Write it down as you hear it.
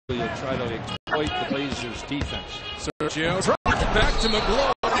He'll try to exploit the Blazers' defense. Sergio back to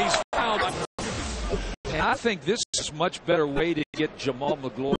McGlory. He's fouled. And I think this is a much better way to get Jamal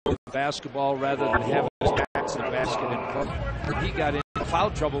McGlory the basketball rather than having his back to the basket in front. He got in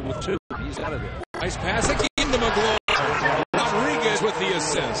foul trouble with 2. He's out of there. Nice pass again to McGlory. Rodriguez with the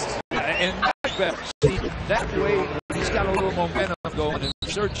assist. And better. See, that way he's got a little momentum going. And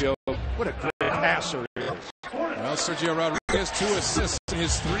Sergio, what a great passer he is. Well, Sergio Rodriguez 2 assists in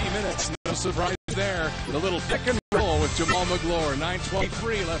his 3 minutes. No surprise there. The little pick and roll with Jamal McGlory.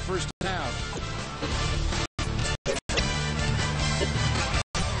 9:23 left first half.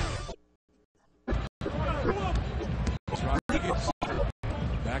 Rodriguez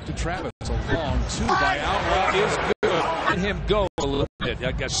back to Travis. A long 2 by Alvarez is good. Let him go a little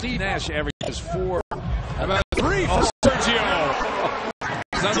bit. Steve Nash averages 4. How about 3 for Sergio?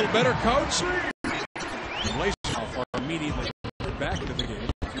 Is that a little better, coach? Blazers immediately back into the game.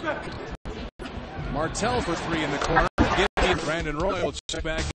 Martell for 3 in the corner. Brandon Roy will check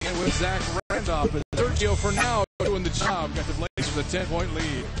back in with Zach Randolph. And Sergio for now doing the job. Got the Blazers with a 10-point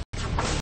lead.